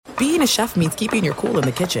being a chef means keeping your cool in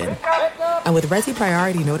the kitchen. And with Resi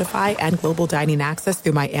Priority Notify and Global Dining Access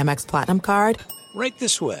through my Amex Platinum card, right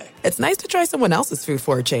this way. It's nice to try someone else's food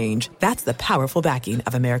for a change. That's the powerful backing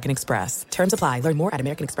of American Express. Terms apply. Learn more at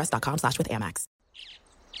americanexpress.com/withAmex.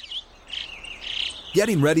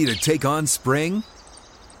 Getting ready to take on spring?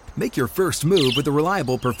 Make your first move with the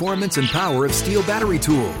reliable performance and power of Steel battery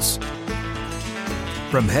tools.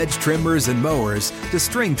 From hedge trimmers and mowers to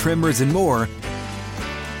string trimmers and more,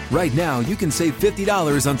 right now you can save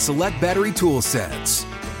 $50 on select battery tool sets.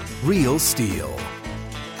 Real Steel.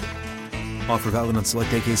 Offer valid on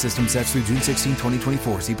select AK system sets through June 16,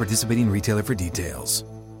 2024. See participating retailer for details.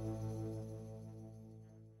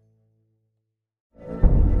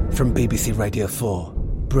 From BBC Radio 4,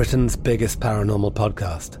 Britain's biggest paranormal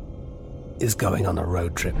podcast is going on a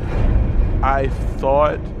road trip. I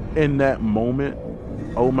thought in that moment,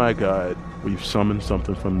 oh my God, we've summoned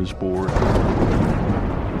something from this board.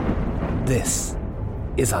 This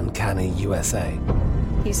is Uncanny USA.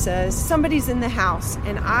 He says, somebody's in the house,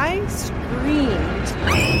 and I screamed.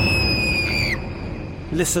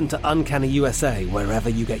 Listen to Uncanny USA wherever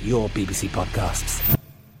you get your BBC podcasts,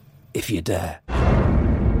 if you dare.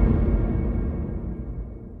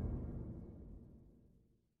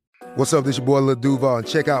 What's up, this your boy Lil Duval, and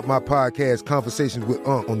check out my podcast, Conversations with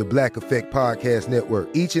Unc, on the Black Effect Podcast Network.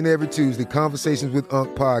 Each and every Tuesday, Conversations with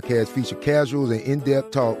Unc podcast feature casuals and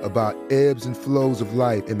in-depth talk about ebbs and flows of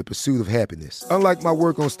life and the pursuit of happiness. Unlike my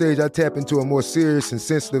work on stage, I tap into a more serious and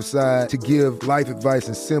sensitive side to give life advice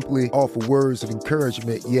and simply offer words of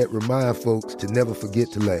encouragement, yet remind folks to never forget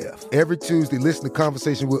to laugh. Every Tuesday, listen to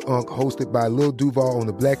Conversations with Unc, hosted by Lil Duval on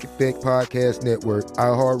the Black Effect Podcast Network,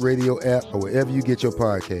 iHeartRadio app, or wherever you get your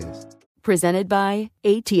podcasts. Presented by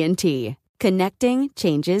AT&T. Connecting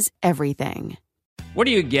changes everything. What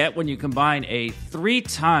do you get when you combine a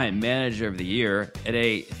 3-time Manager of the Year and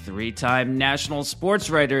a 3-time National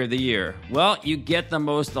Sports Writer of the Year? Well, you get the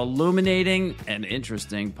most illuminating and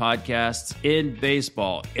interesting podcasts in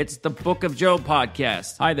baseball. It's the Book of Joe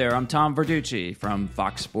podcast. Hi there, I'm Tom Verducci from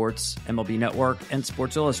Fox Sports, MLB Network, and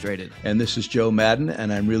Sports Illustrated. And this is Joe Madden,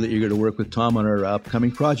 and I'm really eager to work with Tom on our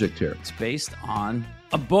upcoming project here. It's based on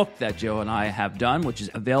a book that Joe and I have done, which is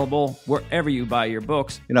available wherever you buy your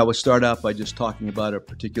books. You know, I would start out by just talking about a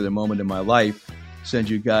particular moment in my life, send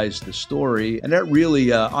you guys the story, and that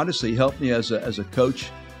really, honestly, helped me as a coach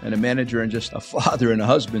and a manager and just a father and a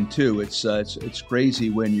husband too. It's crazy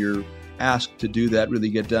when you're asked to do that, really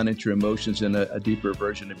get down into your emotions in a deeper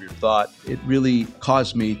version of your thought. It really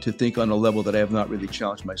caused me to think on a level that I have not really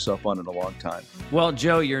challenged myself on in a long time. Well,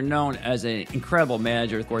 Joe, you're known as an incredible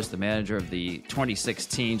manager. Of course, the manager of the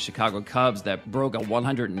 2016 Chicago Cubs that broke a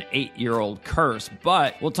 108-year-old curse.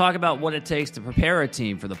 But we'll talk about what it takes to prepare a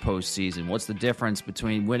team for the postseason. What's the difference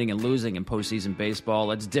between winning and losing in postseason baseball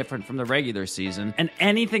that's different from the regular season? And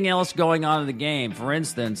anything else going on in the game. For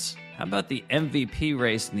instance, how about the MVP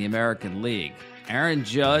race in the American League? Aaron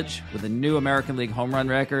Judge with a new American League home run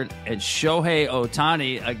record, and Shohei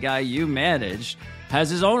Ohtani, a guy you managed, has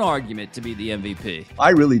his own argument to be the MVP.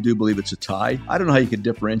 I really do believe it's a tie. I don't know how you could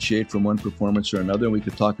differentiate from one performance or another, and we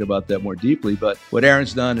could talk about that more deeply, but what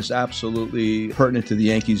Aaron's done is absolutely pertinent to the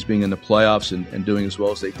Yankees being in the playoffs and doing as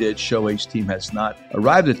well as they did. Shohei's team has not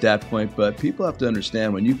arrived at that point, but people have to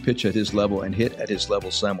understand when you pitch at his level and hit at his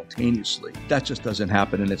level simultaneously, that just doesn't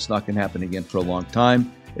happen, and it's not going to happen again for a long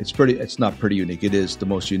time. It's not pretty unique. It is the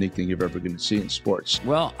most unique thing you're ever going to see in sports.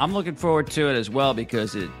 Well, I'm looking forward to it as well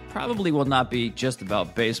because it probably will not be just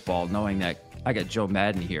about baseball, knowing that I got Joe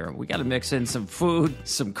Madden here. We got to mix in some food,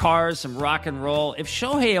 some cars, some rock and roll. If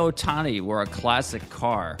Shohei Ohtani were a classic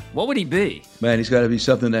car, what would he be? Man, he's got to be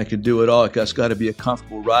something that could do it all. It's got to be a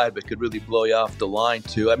comfortable ride, but could really blow you off the line,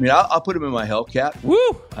 too. I mean, I'll put him in my Hellcat.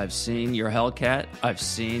 Woo! I've seen your Hellcat. I've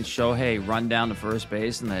seen Shohei run down to first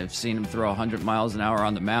base, and I've seen him throw 100 miles an hour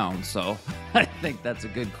on the mound. So I think that's a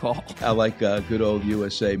good call. I like good old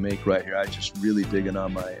USA make right here. I just really digging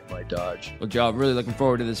on my Dodge. Well, Joe, I'm really looking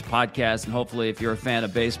forward to this podcast, and hopefully if you're a fan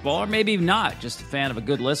of baseball, or maybe not, just a fan of a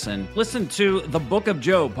good listen to the Book of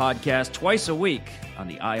Joe podcast twice a week on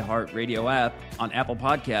the iHeartRadio app, on Apple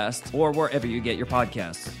Podcasts, or wherever you get your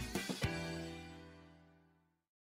podcasts.